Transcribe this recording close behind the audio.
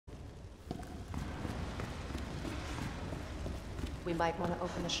We might want to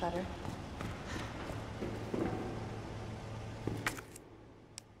open the shutter.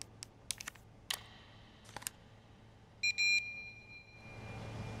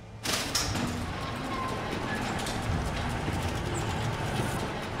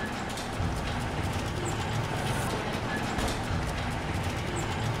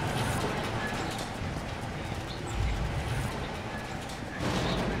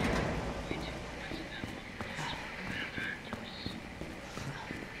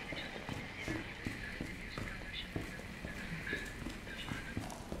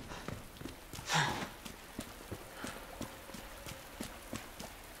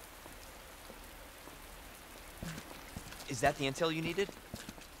 Is that the intel you needed?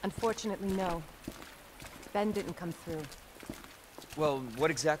 Unfortunately, no. Ben didn't come through. Well,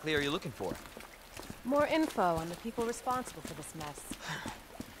 what exactly are you looking for? More info on the people responsible for this mess.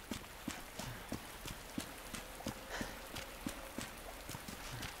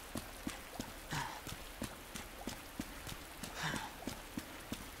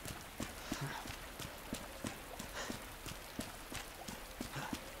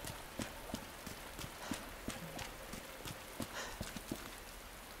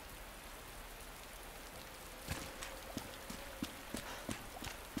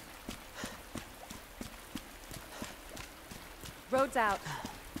 Road's out.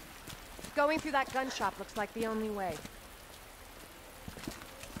 Going through that gun shop looks like the only way.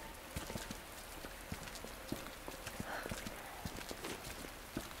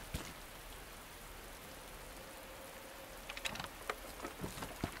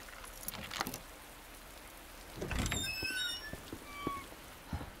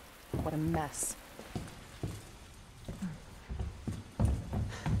 What a mess.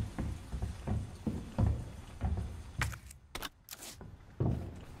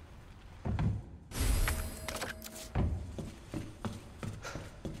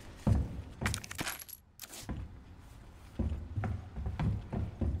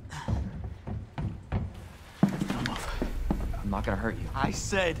 I'm not gonna hurt you. I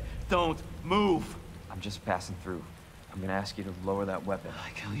said, don't move. I'm just passing through. I'm gonna ask you to lower that weapon. I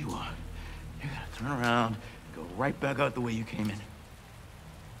tell you what, you're gonna turn around and go right back out the way you came in.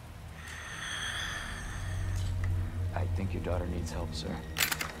 I think your daughter needs help, sir.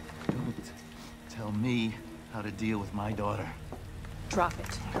 Don't tell me how to deal with my daughter. Drop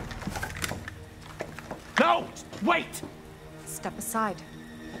it. No! Wait! Step aside.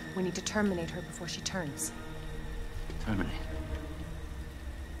 We need to terminate her before she turns. Terminate.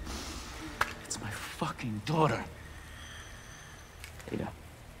 It's my fucking daughter. Ada.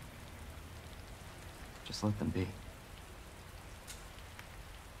 Just let them be.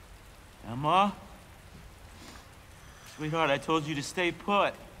 Emma? Sweetheart, I told you to stay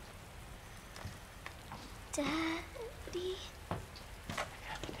put. Daddy? Yeah,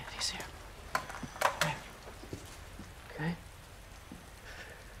 Daddy's here. Come here. Okay?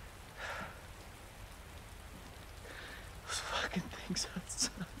 Those fucking things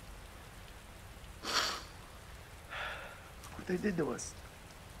outside. What they did to us.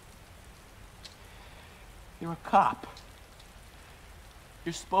 You're a cop.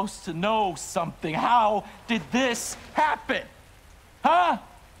 You're supposed to know something. How did this happen? Huh?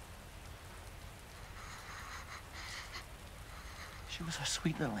 She was our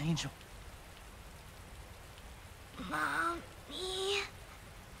sweet little angel. Mommy?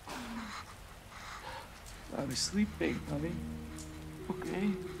 I was sleeping, honey. Okay?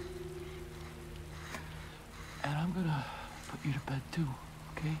 And I'm gonna put you to bed too,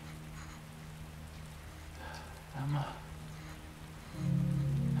 okay? Emma.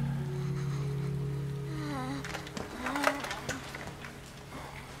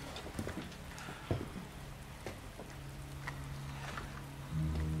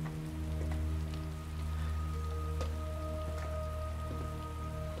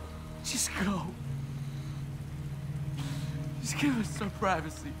 Just go. Just give us some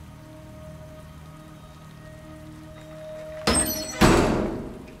privacy.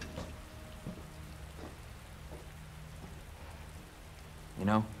 You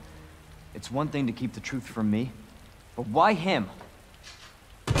know, it's one thing to keep the truth from me, but why him?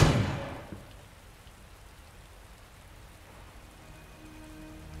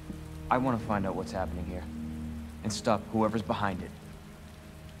 I want to find out what's happening here, and stop whoever's behind it.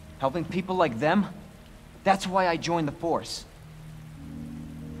 Helping people like them? That's why I joined the force.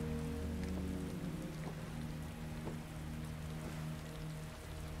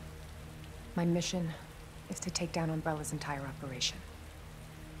 My mission is to take down Umbrella's entire operation.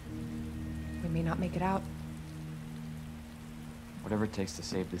 We may not make it out. Whatever it takes to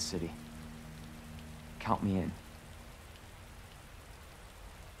save this city. Count me in.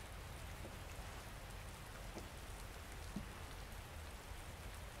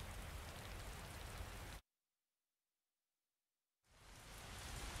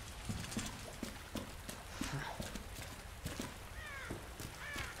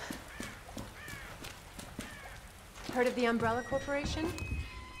 Heard of the Umbrella Corporation?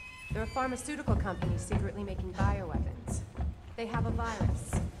 They're a pharmaceutical company secretly making bioweapons. They have a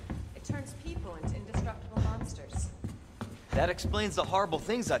virus. It turns people into indestructible monsters. That explains the horrible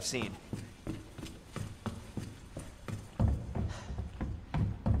things I've seen.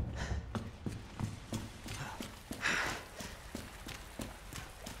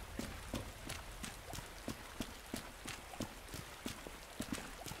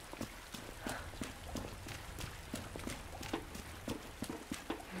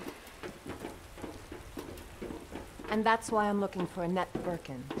 And that's why I'm looking for Annette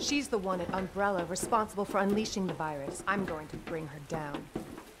Birkin. She's the one at Umbrella responsible for unleashing the virus. I'm going to bring her down.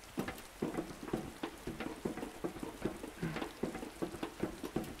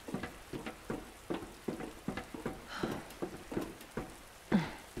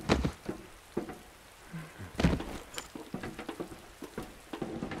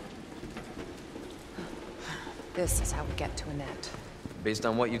 This is how we get to Annette. Based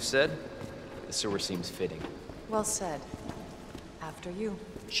on what you've said, the sewer seems fitting. Well said. After you.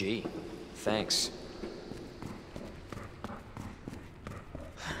 Gee, thanks.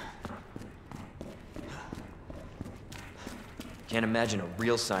 Can't imagine a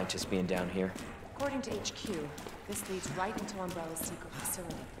real scientist being down here. According to HQ, this leads right into Umbrella's secret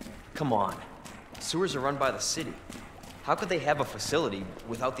facility. Come on. Sewers are run by the city. How could they have a facility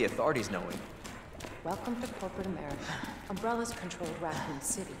without the authorities knowing? Welcome to corporate America. Umbrella's controlled Raccoon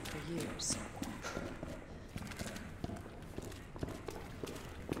City for years.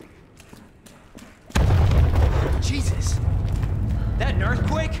 Jesus! That an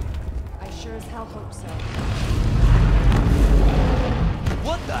earthquake? I sure as hell hope so.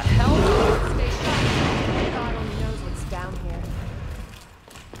 What the hell? Stay sharp. God only knows what's down here.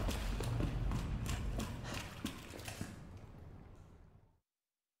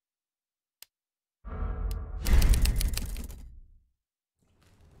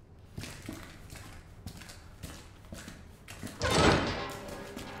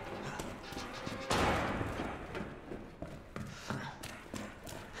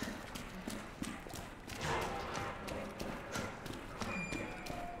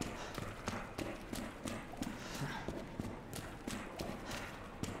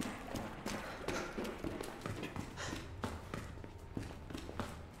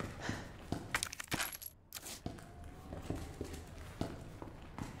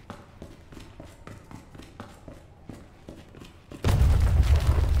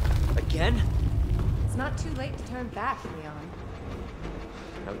 Again? It's not too late to turn back, Leon.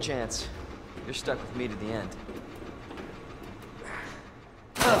 No chance. You're stuck with me to the end.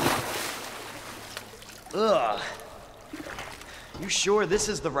 Ugh. Ugh. You sure this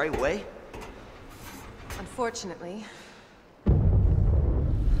is the right way? Unfortunately.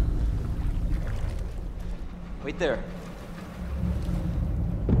 Wait there.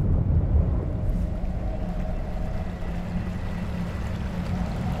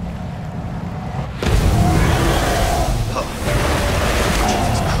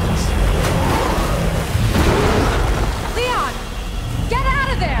 Leon! Get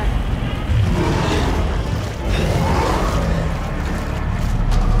out of there!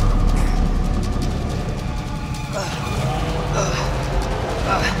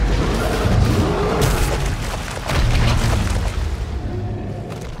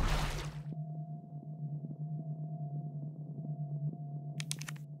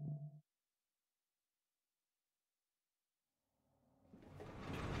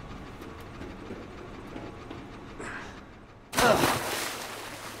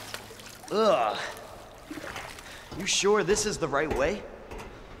 Ugh. You sure this is the right way?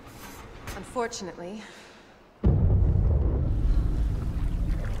 Unfortunately.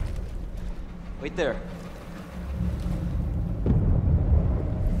 Wait there.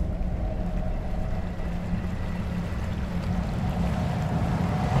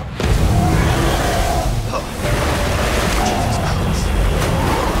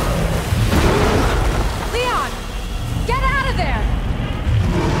 Leon! Get out of there!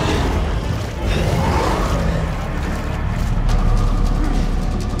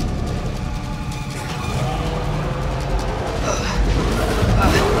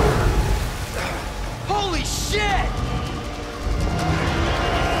 Hold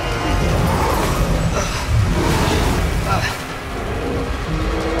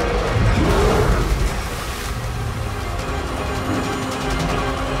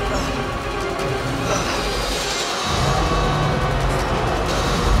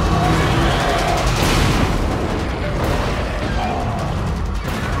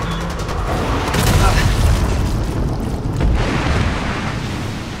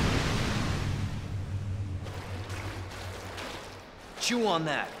on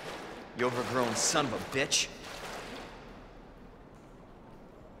that, you overgrown son of a bitch.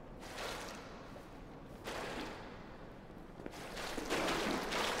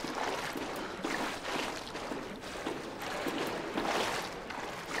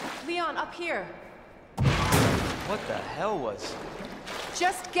 Leon, up here. What the hell was...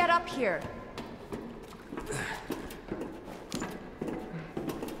 Just get up here.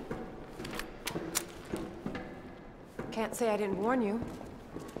 Can't say I didn't warn you.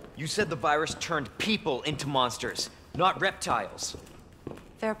 You said the virus turned people into monsters, not reptiles.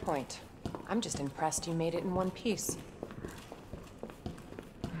 Fair point. I'm just impressed you made it in one piece.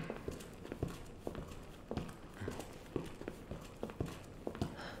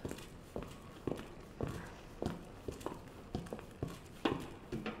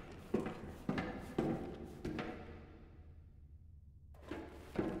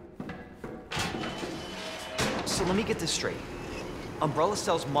 So let me get this straight. Umbrella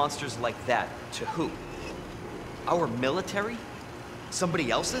sells monsters like that to who? Our military?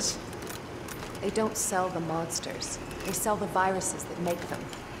 Somebody else's? They don't sell the monsters. They sell the viruses that make them.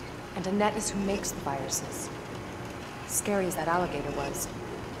 And Annette is who makes the viruses. Scary as that alligator was,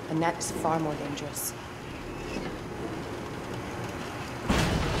 Annette is far more dangerous.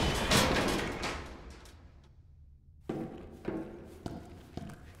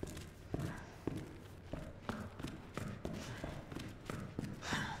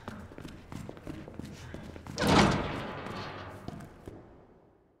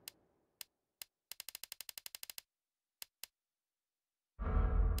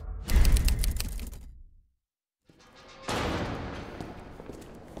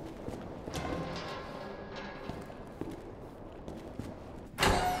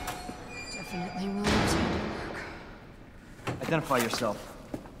 Definitely William's handiwork. Identify yourself.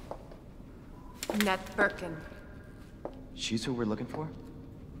 Annette Birkin. She's who we're looking for?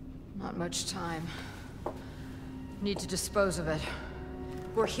 Not much time. Need to dispose of it.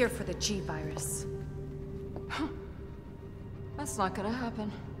 We're here for the G-virus. That's not gonna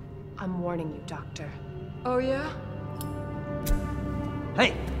happen. I'm warning you, Doctor. Oh, yeah?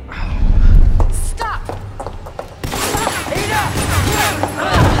 Hey! Stop!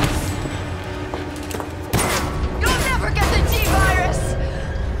 You'll never get the G-virus!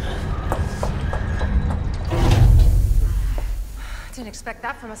 Didn't expect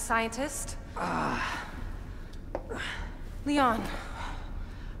that from a scientist. Leon.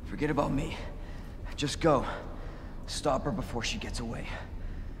 Forget about me. Just go. Stop her before she gets away.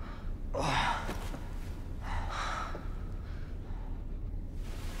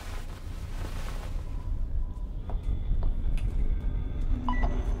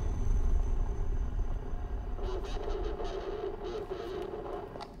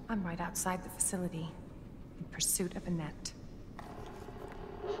 I'm right outside the facility, in pursuit of Annette.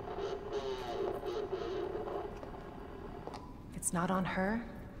 If it's not on her,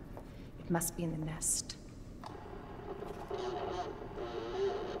 it must be in the nest.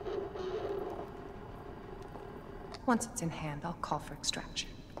 Once it's in hand, I'll call for extraction.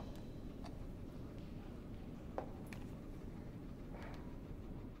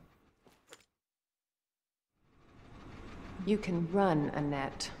 You can run,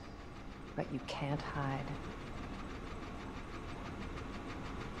 Annette, but you can't hide.